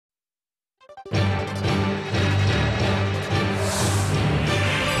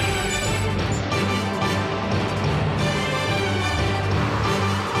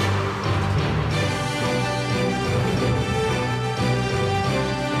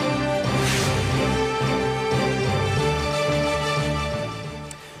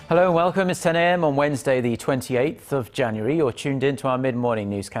Hello and welcome. It's 10 a.m. on Wednesday, the 28th of January. You're tuned in to our mid-morning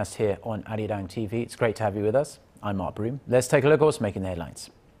newscast here on ARIRANG TV. It's great to have you with us. I'm Mark Broome. Let's take a look at what's making the headlines.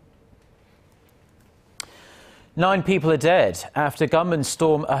 9 people are dead after gunmen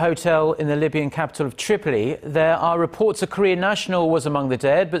storm a hotel in the Libyan capital of Tripoli. There are reports a Korean national was among the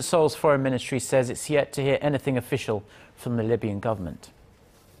dead, but Seoul's foreign ministry says it's yet to hear anything official from the Libyan government.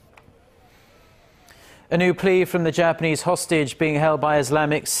 A new plea from the Japanese hostage being held by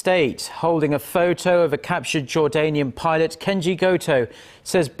Islamic State, holding a photo of a captured Jordanian pilot. Kenji Goto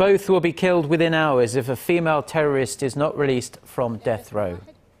says both will be killed within hours if a female terrorist is not released from death row.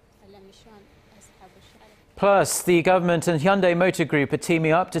 Plus, the government and Hyundai Motor Group are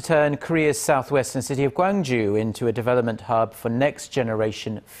teaming up to turn Korea's southwestern city of Gwangju into a development hub for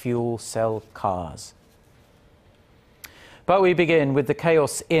next-generation fuel cell cars. But we begin with the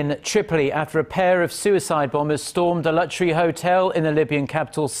chaos in Tripoli after a pair of suicide bombers stormed a luxury hotel in the Libyan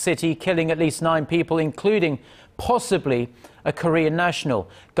capital city, killing at least 9 people, including possibly a Korean national.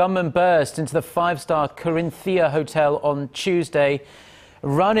 Gunmen burst into the 5-star Corinthia hotel on Tuesday,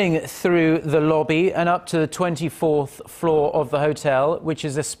 running through the lobby and up to the 24th floor of the hotel, which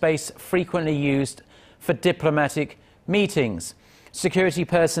is a space frequently used for diplomatic meetings. Security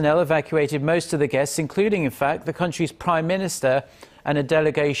personnel evacuated most of the guests, including, in fact, the country's prime minister and a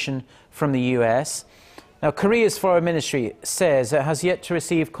delegation from the US. Now, Korea's foreign ministry says it has yet to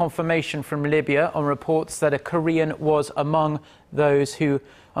receive confirmation from Libya on reports that a Korean was among those who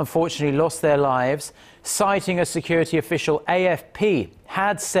unfortunately lost their lives. Citing a security official, AFP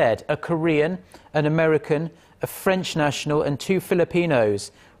had said a Korean, an American, a French national and 2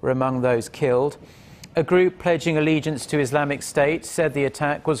 Filipinos were among those killed. A group pledging allegiance to Islamic State said the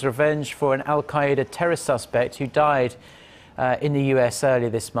attack was revenge for an al-Qaeda terror suspect who died in the US earlier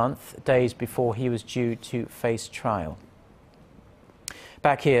this month, days before he was due to face trial.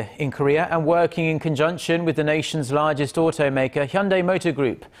 Back here in Korea, and working in conjunction with the nation's largest automaker, Hyundai Motor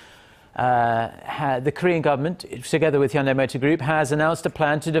Group, the Korean government, together with Hyundai Motor Group, has announced a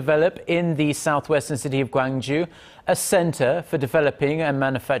plan to develop in the southwestern city of Gwangju a center for developing and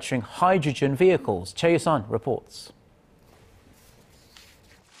manufacturing hydrogen vehicles. Chae-san reports.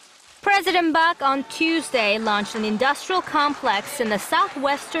 President Park on Tuesday launched an industrial complex in the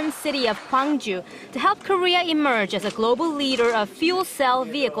southwestern city of Gwangju to help Korea emerge as a global leader of fuel cell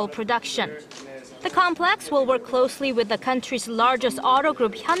vehicle production. The complex will work closely with the country's largest auto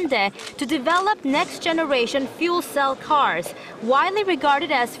group, Hyundai, to develop next-generation fuel cell cars, widely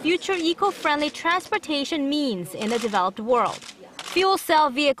regarded as future eco-friendly transportation means in the developed world. Fuel cell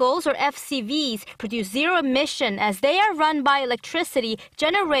vehicles, or FCVs, produce zero emission as they are run by electricity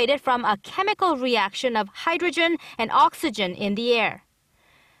generated from a chemical reaction of hydrogen and oxygen in the air.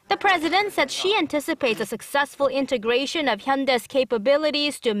 The president said she anticipates a successful integration of Hyundai's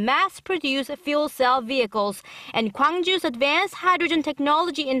capabilities to mass-produce fuel cell vehicles and Gwangju's advanced hydrogen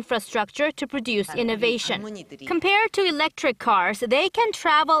technology infrastructure to produce innovation. Compared to electric cars, they can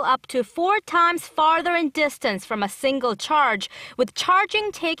travel up to 4 times farther in distance from a single charge, with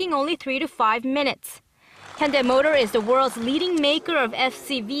charging taking only 3 to 5 minutes. Hyundai Motor is the world's leading maker of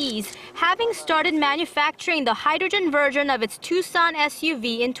FCVs, having started manufacturing the hydrogen version of its Tucson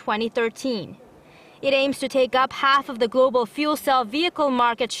SUV in 2013. It aims to take up half of the global fuel cell vehicle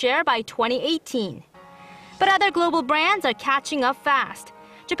market share by 2018. But other global brands are catching up fast.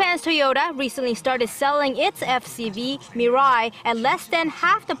 Japan's Toyota recently started selling its FCV, Mirai, at less than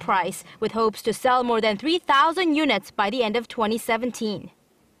half the price, with hopes to sell more than 3,000 units by the end of 2017.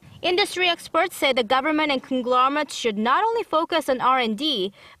 Industry experts say the government and conglomerates should not only focus on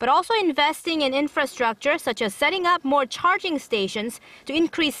R&D, but also investing in infrastructure such as setting up more charging stations to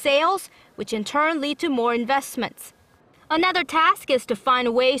increase sales, which in turn lead to more investments. Another task is to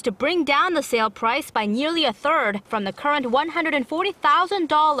find ways to bring down the sale price by nearly a third from the current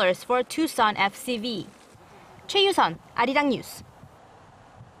 $140,000 for a Tucson FCV. Chae-san, ARIRANG News.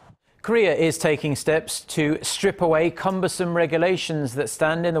 Korea is taking steps to strip away cumbersome regulations that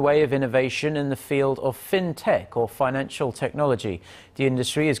stand in the way of innovation in the field of fintech, or financial technology. The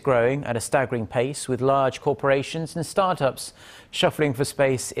industry is growing at a staggering pace, with large corporations and startups shuffling for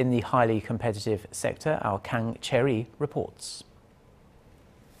space in the highly competitive sector. Our Kang Cherry reports.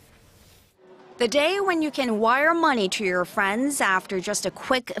 The day when you can wire money to your friends after just a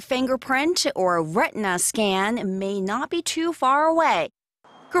quick fingerprint or a retina scan may not be too far away.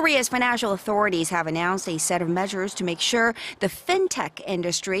 Korea's financial authorities have announced a set of measures to make sure the fintech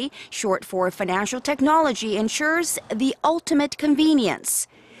industry, short for financial technology, ensures the ultimate convenience.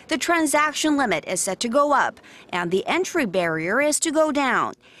 The transaction limit is set to go up, and the entry barrier is to go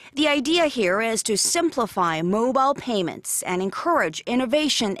down. The idea here is to simplify mobile payments and encourage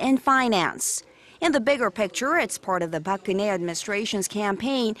innovation in finance. In the bigger picture, it's part of the Park Geun-hye administration's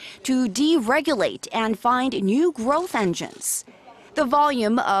campaign to deregulate and find new growth engines. The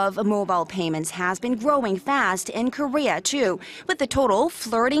volume of mobile payments has been growing fast in Korea, too, with the total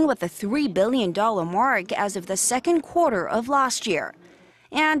flirting with the $3 billion mark as of the second quarter of last year.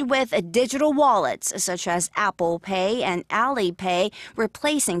 And with digital wallets such as Apple Pay and Alipay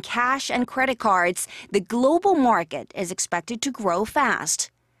replacing cash and credit cards, the global market is expected to grow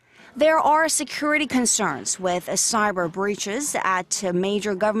fast. There are security concerns with cyber breaches at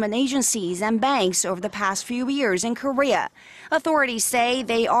major government agencies and banks over the past few years in Korea. Authorities say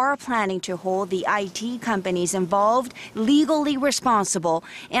they are planning to hold the IT companies involved legally responsible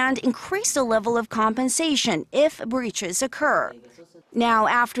and increase the level of compensation if breaches occur. Now,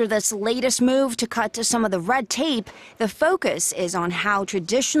 after this latest move to cut some of the red tape, the focus is on how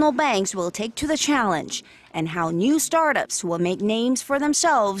traditional banks will take to the challenge and how new startups will make names for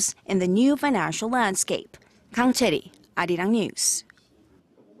themselves in the new financial landscape. Kang Chae-ri, ARIRANG News.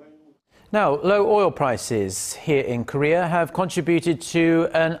 Now, low oil prices here in Korea have contributed to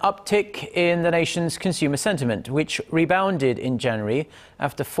an uptick in the nation's consumer sentiment, which rebounded in January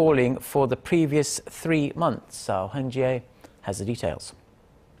after falling for the previous 3 months. So, Hyundai has the details.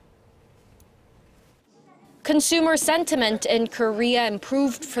 Consumer sentiment in Korea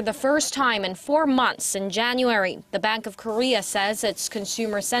improved for the first time in 4 months in January. The Bank of Korea says its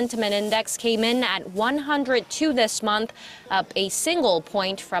consumer sentiment index came in at 102 this month, up a single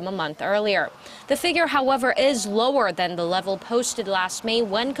point from a month earlier. The figure, however, is lower than the level posted last May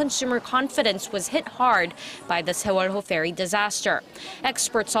when consumer confidence was hit hard by the Seoul ferry disaster.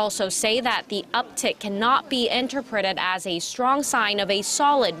 Experts also say that the uptick cannot be interpreted as a strong sign of a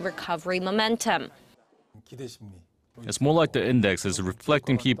solid recovery momentum. It's more like the index is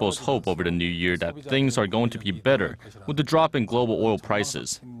reflecting people's hope over the new year that things are going to be better with the drop in global oil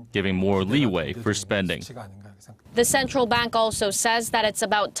prices, giving more leeway for spending. The central bank also says that it's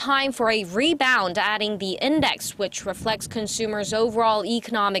about time for a rebound, adding the index, which reflects consumers' overall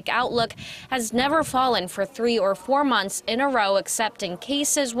economic outlook, has never fallen for 3 or 4 months in a row, except in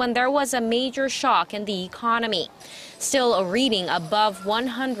cases when there was a major shock in the economy. Still, a reading above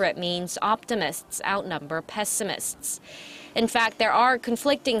 100 means optimists outnumber pessimists. In fact, there are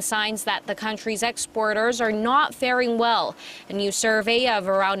conflicting signs that the country's exporters are not faring well. A new survey of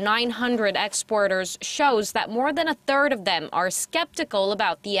around 900 exporters shows that more than a third of them are skeptical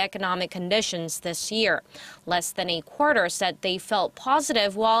about the economic conditions this year. Less than a quarter said they felt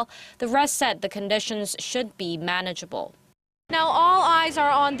positive, while the rest said the conditions should be manageable. Now, all eyes are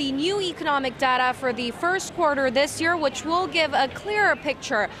on the new economic data for the first quarter this year, which will give a clearer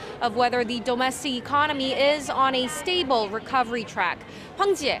picture of whether the domestic economy is on a stable recovery track.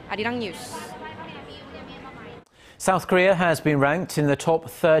 Hwang Ji-hye, Arirang News. South Korea has been ranked in the top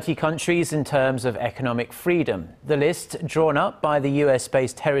 30 countries in terms of economic freedom. The list, drawn up by the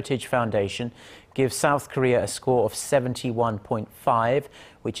US-based Heritage Foundation, gives South Korea a score of 71.5,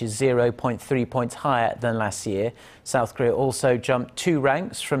 which is 0.3 points higher than last year. South Korea also jumped 2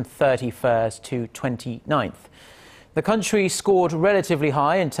 ranks from 31st to 29th. The country scored relatively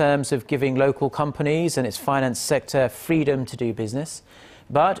high in terms of giving local companies and its finance sector freedom to do business,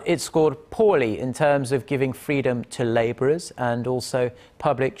 but it scored poorly in terms of giving freedom to labourers and also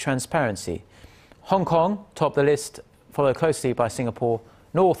public transparency. Hong Kong topped the list, followed closely by Singapore.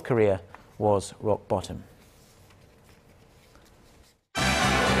 North Korea was rock bottom.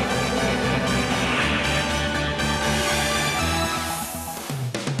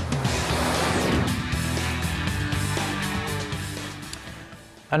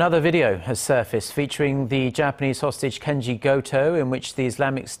 Another video has surfaced featuring the Japanese hostage Kenji Goto, in which the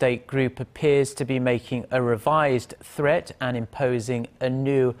Islamic State group appears to be making a revised threat and imposing a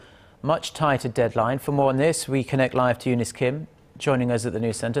new, much tighter deadline. For more on this, we connect live to Eunice Kim, joining us at the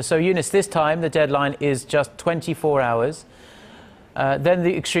News Centre. So, Eunice, this time the deadline is just 24 hours. Then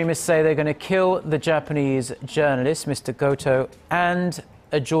the extremists say they're going to kill the Japanese journalist, Mr. Goto, and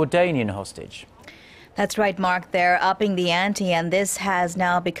a Jordanian hostage. That's right, Mark. They're upping the ante, and this has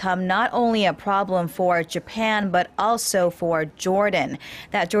now become not only a problem for Japan, but also for Jordan.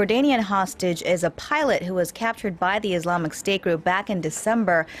 That Jordanian hostage is a pilot who was captured by the Islamic State group back in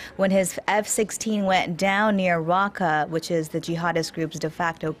December when his F-16 went down near Raqqa, which is the jihadist group's de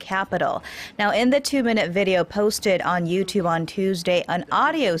facto capital. Now, in the 2-minute video posted on YouTube on Tuesday, an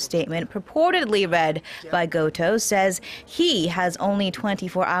audio statement purportedly read by Goto says he has only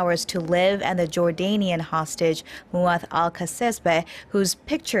 24 hours to live, and the Jordanian Jordanian hostage, Muath al-Kasesbe, whose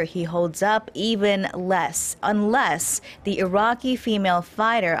picture he holds up even less, unless the Iraqi female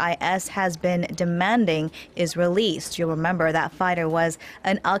fighter IS has been demanding is released. You'll remember that fighter was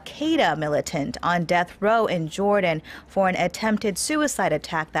an al-Qaeda militant on death row in Jordan for an attempted suicide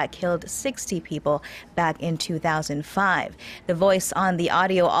attack that killed 60 people back in 2005. The voice on the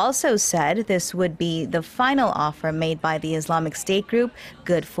audio also said this would be the final offer made by the Islamic State group,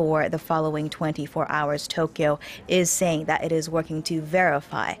 good for the following 24 hours. Tokyo is saying that it is working to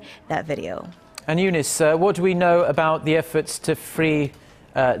verify that video. And Eunice, what do we know about the efforts to free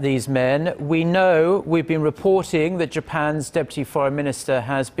these men? We know, we've been reporting that Japan's Deputy Foreign Minister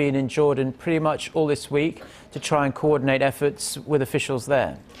has been in Jordan pretty much all this week to try and coordinate efforts with officials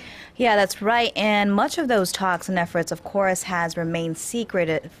there. Yeah, that's right. And much of those talks and efforts, of course, has remained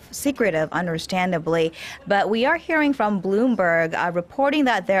secretive, understandably. But we are hearing from Bloomberg reporting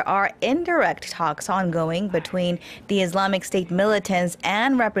that there are indirect talks ongoing between the Islamic State militants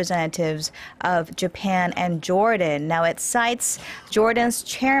and representatives of Japan and Jordan. Now, it cites Jordan's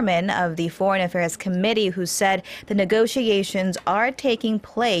chairman of the Foreign Affairs Committee, who said the negotiations are taking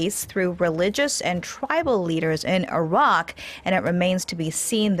place through religious and tribal leaders in Iraq. And it remains to be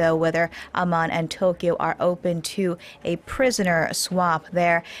seen, though, whether Amman and Tokyo are open to a prisoner swap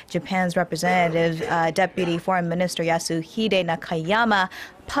there. Japan's representative, Deputy Foreign Minister Yasuhide Nakayama,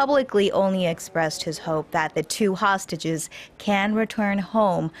 publicly only expressed his hope that the two hostages can return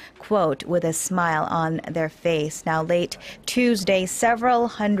home, quote, with a smile on their face. Now, late Tuesday, several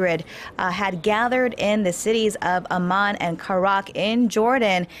hundred had gathered in the cities of Amman and Karak in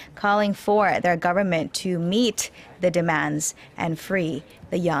Jordan, calling for their government to meet the demands and free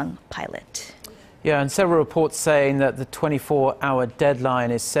the young pilot. Yeah, and several reports saying that the 24-hour deadline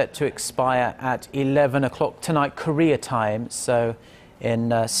is set to expire at 11 o'clock tonight, Korea time, so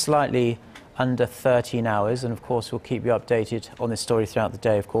in slightly under 13 hours. And of course, we'll keep you updated on this story throughout the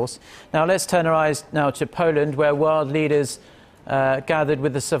day, of course. Now, let's turn our eyes now to Poland, where world leaders gathered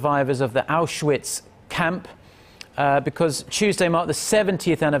with the survivors of the Auschwitz camp because Tuesday marked the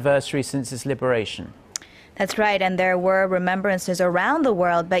 70th anniversary since its liberation. That's right, and there were remembrances around the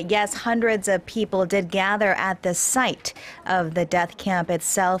world, but yes, hundreds of people did gather at the site of the death camp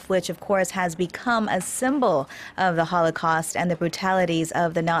itself, which of course has become a symbol of the Holocaust and the brutalities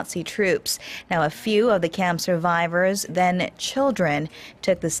of the Nazi troops. Now, a few of the camp survivors, then children,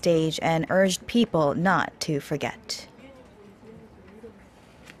 took the stage and urged people not to forget.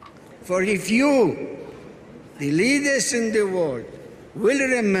 For if you, the leaders in the world, will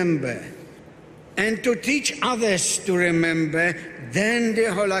remember and to teach others to remember, then the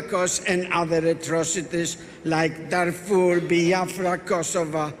Holocaust and other atrocities like Darfur, Biafra,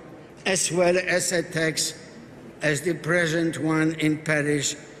 Kosovo, as well as attacks as the present one in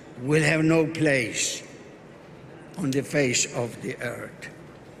Paris, will have no place on the face of the earth.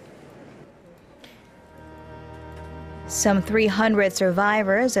 Some 300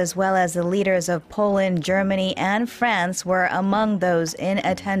 survivors, as well as the leaders of Poland, Germany, and France, were among those in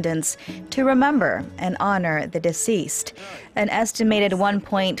attendance to remember and honor the deceased. An estimated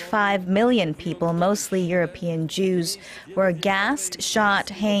 1.5 million people, mostly European Jews, were gassed, shot,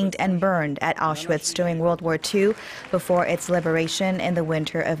 hanged, and burned at Auschwitz during World War II before its liberation in the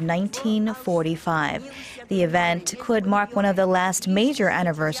winter of 1945. The event could mark one of the last major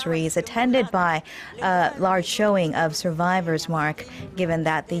anniversaries attended by a large showing of survivors, Mark, given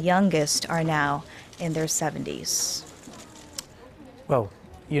that the youngest are now in their 70s. Well,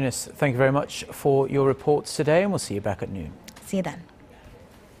 Eunice, thank you very much for your reports today, and we'll see you back at noon. See you then.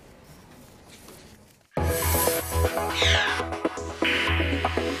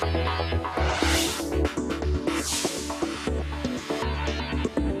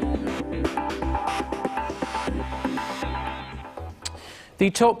 The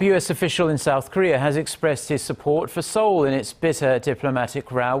top US official in South Korea has expressed his support for Seoul in its bitter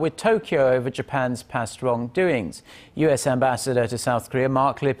diplomatic row with Tokyo over Japan's past wrongdoings. US Ambassador to South Korea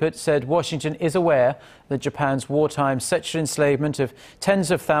Mark Lippert said Washington is aware that Japan's wartime sexual enslavement of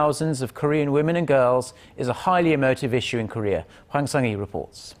tens of thousands of Korean women and girls is a highly emotive issue in Korea. Hwang Sang-hee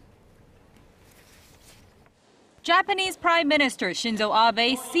reports. Japanese Prime Minister Shinzo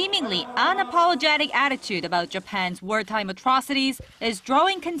Abe's seemingly unapologetic attitude about Japan's wartime atrocities is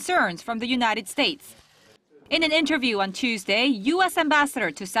drawing concerns from the United States. In an interview on Tuesday, U.S. Ambassador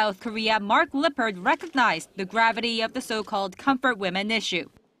to South Korea Mark Lippert recognized the gravity of the so-called comfort women issue.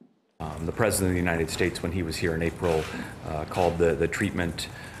 The President of the United States, when he was here in April, called the treatment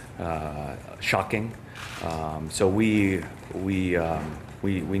shocking. So we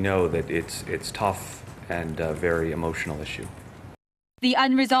know that it's tough and a very emotional issue. The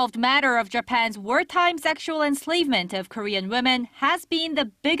unresolved matter of Japan's wartime sexual enslavement of Korean women has been the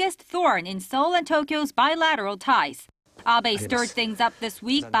biggest thorn in Seoul and Tokyo's bilateral ties. Abe stirred things up this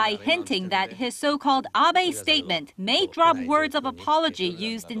week by hinting that his so-called Abe statement may drop words of apology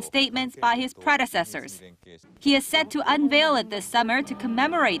used in statements by his predecessors. He is set to unveil it this summer to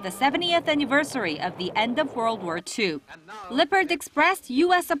commemorate the 70th anniversary of the end of World War II. Lippert expressed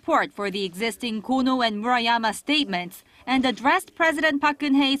U.S. support for the existing Kono and Murayama statements and addressed President Park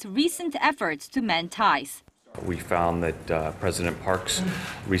Geun-hye's recent efforts to mend ties. We found that President Park's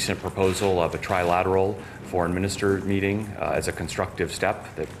recent proposal of a trilateral foreign minister meeting as a constructive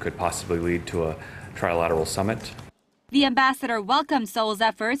step that could possibly lead to a trilateral summit. The ambassador welcomed Seoul's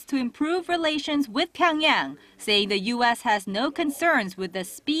efforts to improve relations with Pyongyang, saying the U.S. has no concerns with the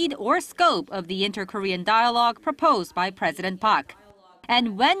speed or scope of the inter-Korean dialogue proposed by President Park.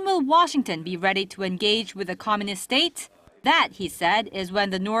 And when will Washington be ready to engage with the communist state? That, he said, is when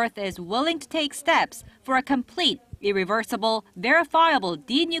the North is willing to take steps for a complete, irreversible, verifiable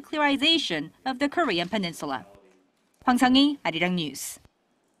denuclearization of the Korean Peninsula. Hwang Sang-hee, Arirang News.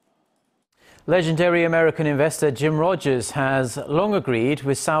 Legendary American investor Jim Rogers has long agreed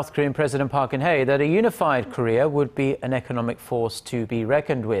with South Korean President Park Geun-hye that a unified Korea would be an economic force to be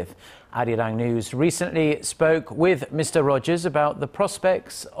reckoned with. Arirang News recently spoke with Mr. Rogers about the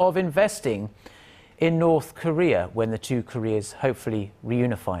prospects of investing in North Korea when the two Koreas hopefully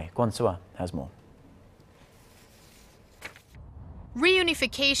reunify. Gwangju has more.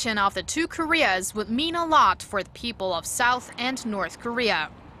 Reunification of the two Koreas would mean a lot for the people of South and North Korea.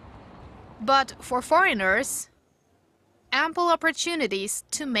 But for foreigners, ample opportunities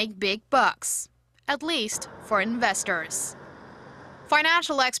to make big bucks, at least for investors.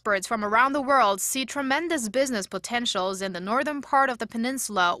 Financial experts from around the world see tremendous business potentials in the northern part of the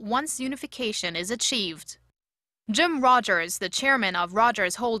peninsula once unification is achieved. Jim Rogers, the chairman of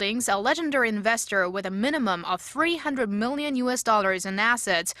Rogers Holdings, a legendary investor with a minimum of $300 million in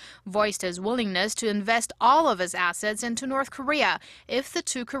assets, voiced his willingness to invest all of his assets into North Korea if the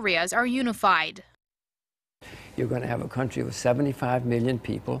two Koreas are unified. You're going to have a country with 75 million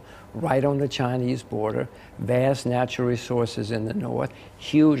people right on the Chinese border, vast natural resources in the north,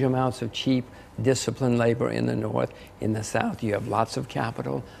 huge amounts of cheap, disciplined labor in the north. In the south, you have lots of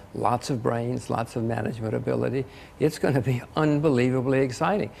capital, lots of brains, lots of management ability. It's going to be unbelievably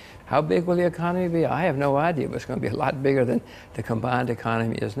exciting. How big will the economy be? I have no idea, but it's going to be a lot bigger than the combined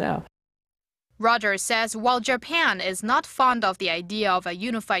economy is now. Rogers says while Japan is not fond of the idea of a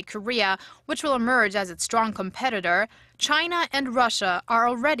unified Korea, which will emerge as its strong competitor, China and Russia are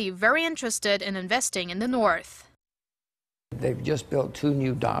already very interested in investing in the north. They've just built 2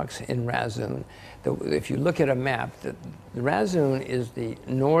 new docks in Rasun. If you look at a map, the Rasun is the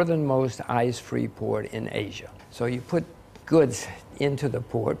northernmost ice-free port in Asia. So you put goods into the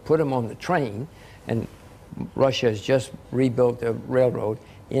port, put them on the train, and Russia has just rebuilt the railroad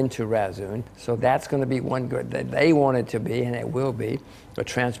into Rasun. So that's going to be one good that they want it to be, and it will be, a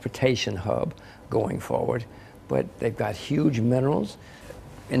transportation hub going forward. But they've got huge minerals.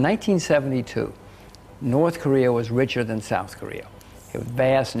 In 1972, North Korea was richer than South Korea. It was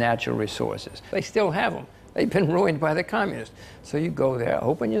vast natural resources. They still have them. They've been ruined by the communists. So you go there,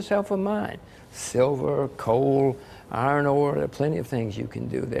 open yourself a mine. Silver, coal, iron ore, there are plenty of things you can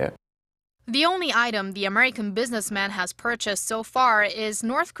do there. The only item the American businessman has purchased so far is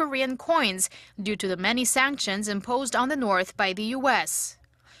North Korean coins due to the many sanctions imposed on the North by the U.S.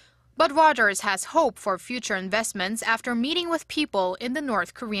 But Rogers has hope for future investments after meeting with people in the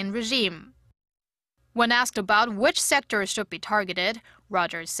North Korean regime. When asked about which sectors should be targeted,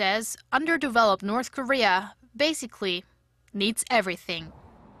 Rogers says underdeveloped North Korea basically needs everything.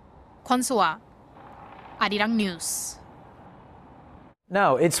 Kwon-soa, Arirang News.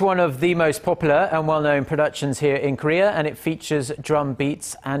 Now, it's one of the most popular and well-known productions here in Korea, and it features drum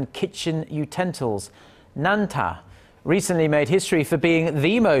beats and kitchen utensils. Nanta recently made history for being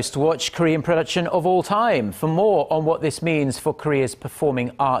the most watched Korean production of all time. For more on what this means for Korea's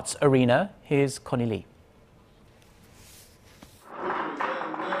performing arts arena, here's Connie Lee.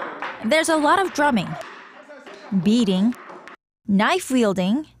 There's a lot of drumming, beating,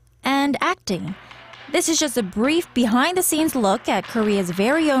 knife-wielding, and acting. This is just a brief behind-the-scenes look at Korea's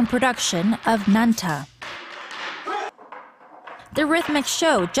very own production of Nanta. The rhythmic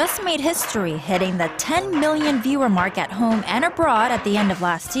show just made history, hitting the 10 million viewer mark at home and abroad at the end of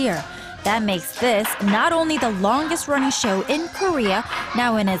last year. That makes this not only the longest-running show in Korea,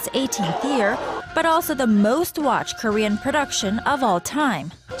 now in its 18th year, but also the most-watched Korean production of all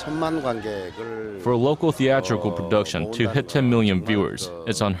time. For a local theatrical production to hit 10 million viewers,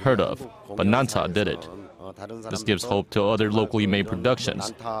 it's unheard of, but Nanta did it. This gives hope to other locally made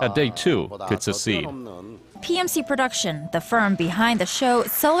productions that they too could succeed. PMC Production, the firm behind the show,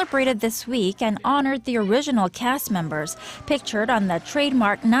 celebrated this week and honored the original cast members pictured on the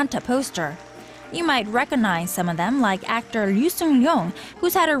trademark Nanta poster. You might recognize some of them, like actor Lee Sung-ryong,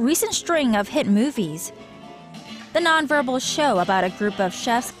 who's had a recent string of hit movies. The nonverbal show about a group of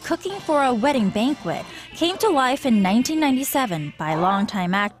chefs cooking for a wedding banquet came to life in 1997 by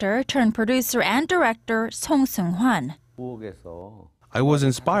longtime actor turned producer and director Song Seung-hwan. I was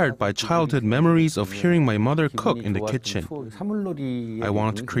inspired by childhood memories of hearing my mother cook in the kitchen. I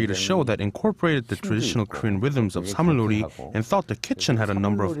wanted to create a show that incorporated the traditional Korean rhythms of samulori and thought the kitchen had a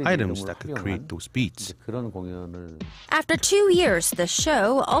number of items that could create those beats. After 2 years, the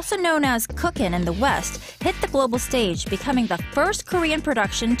show, also known as Cookin' in the West, hit the global stage, becoming the first Korean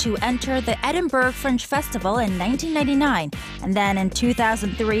production to enter the Edinburgh Fringe Festival in 1999, and then in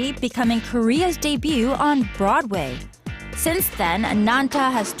 2003, becoming Korea's debut on Broadway. Since then, Nanta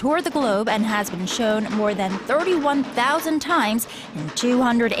has toured the globe and has been shown more than 31,000 times in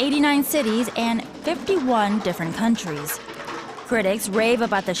 289 cities and 51 different countries. Critics rave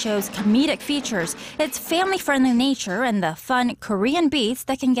about the show's comedic features, its family-friendly nature, and the fun Korean beats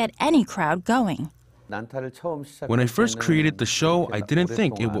that can get any crowd going. When I first created the show, I didn't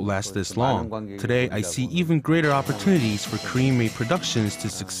think it would last this long. Today, I see even greater opportunities for Korean-made productions to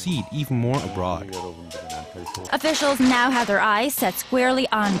succeed even more abroad. Officials now have their eyes set squarely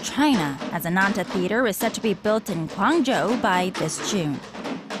on China, as a Nanta theater is set to be built in Gwangju by this June.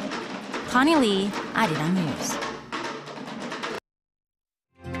 Connie Lee, ARIRANG News.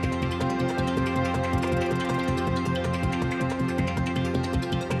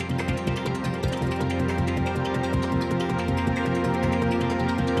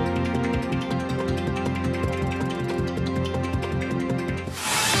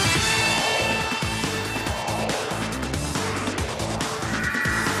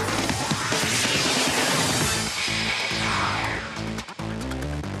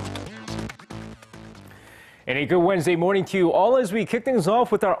 And a good Wednesday morning to you all as we kick things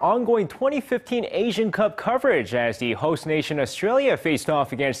off with our ongoing 2015 Asian Cup coverage as the host nation Australia faced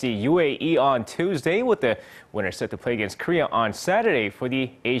off against the UAE on Tuesday, with the winner set to play against Korea on Saturday for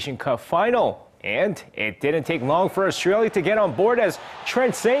the Asian Cup final. And it didn't take long for Australia to get on board as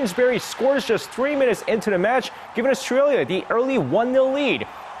Trent Sainsbury scores just 3 minutes into the match, giving Australia the early 1-0 lead.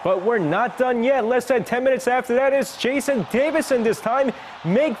 But we're not done yet. Less than 10 minutes after that is Jason Davison this time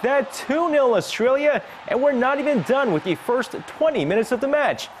make that 2-0 Australia. And we're not even done with the first 20 minutes of the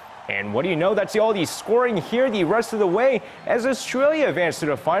match. And what do you know, that's all the scoring here the rest of the way as Australia advanced to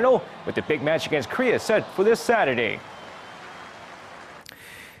the final with the big match against Korea set for this Saturday.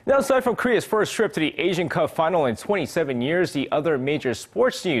 Now, aside from Korea's first trip to the Asian Cup final in 27 years, the other major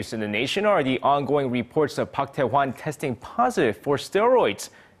sports news in the nation are the ongoing reports of Park Tae-hwan testing positive for steroids.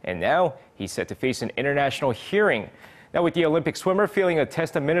 And now he's set to face an international hearing. Now, with the Olympic swimmer failing a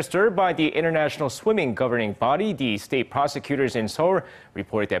test administered by the international swimming governing body, the state prosecutors in Seoul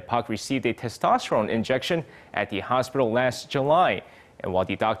reported that Park received a testosterone injection at the hospital last July. And while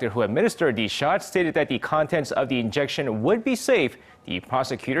the doctor who administered these shots stated that the contents of the injection would be safe, the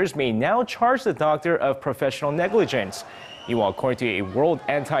prosecutors may now charge the doctor of professional negligence. Meanwhile, according to a World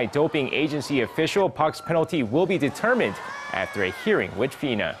Anti-Doping Agency official, Park's penalty will be determined after a hearing with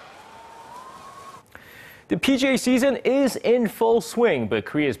FINA. The PGA season is in full swing, but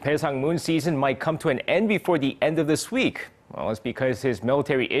Korea's Bae Sang-moon season might come to an end before the end of this week. Well, it's because his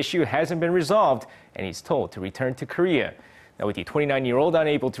military issue hasn't been resolved, and he's told to return to Korea. Now, with the 29-year-old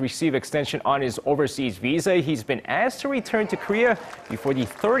unable to receive extension on his overseas visa, he's been asked to return to Korea before the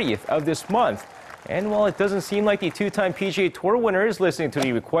 30th of this month. And while it doesn't seem like the two-time PGA Tour winner is listening to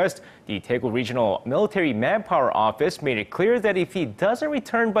the request, the Daegu Regional Military Manpower Office made it clear that if he doesn't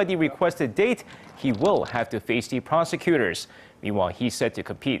return by the requested date, he will have to face the prosecutors. Meanwhile, he's set to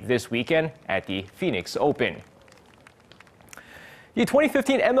compete this weekend at the Phoenix Open. The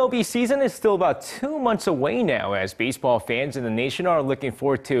 2015 MLB season is still about 2 months away now, as baseball fans in the nation are looking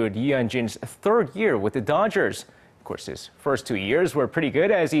forward to Lee Hyun-jin's third year with the Dodgers. Of course, his first 2 years were pretty good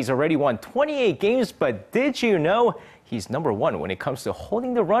as he's already won 28 games, but did you know he's #1 when it comes to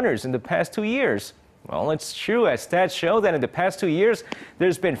holding the runners in the past 2 years? Well, it's true, as stats show that in the past 2 years,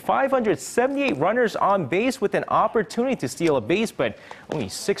 there's been 578 runners on base with an opportunity to steal a base, but only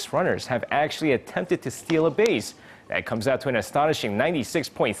 6 runners have actually attempted to steal a base. That comes out to an astonishing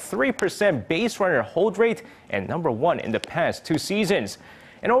 96.3% base runner hold rate and #1 in the past 2 seasons.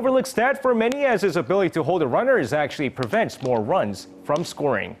 An overlooked stat for many, as his ability to hold a runner actually prevents more runs from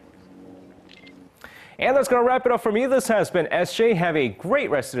scoring. And that's going to wrap it up for me. This has been SJ. Have a great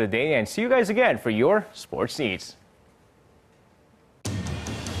rest of the day and see you guys again for your sports needs.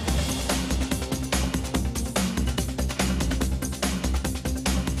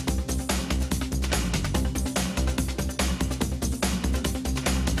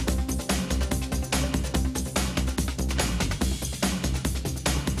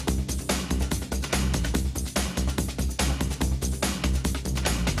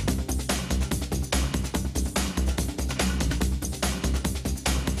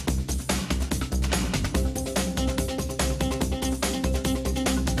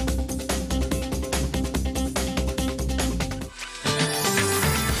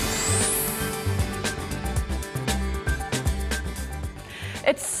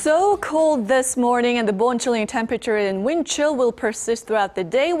 It's so cold this morning, and the bone-chilling temperature and wind chill will persist throughout the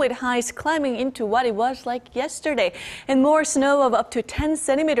day, with highs climbing into what it was like yesterday. And more snow of up to 10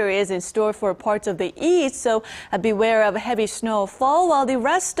 centimeters is in store for parts of the east, so beware of heavy snowfall, while the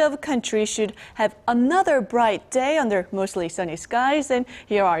rest of the country should have another bright day under mostly sunny skies. And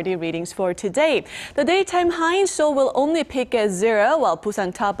here are the readings for today. The daytime high in Seoul will only peak at 0, while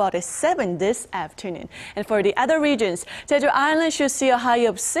Busan top out at 7 this afternoon. And for the other regions, Jeju Island should see a high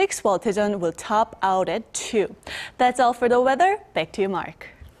of 6, while Daejeon will top out at 2. That's all for the weather. Back to you, Mark.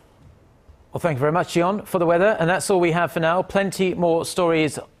 Well, thank you very much, Jeon, for the weather. And that's all we have for now. Plenty more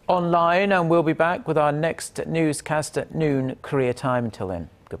stories online, and we'll be back with our next newscast at noon Korea time. Until then,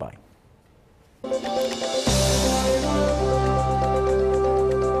 goodbye.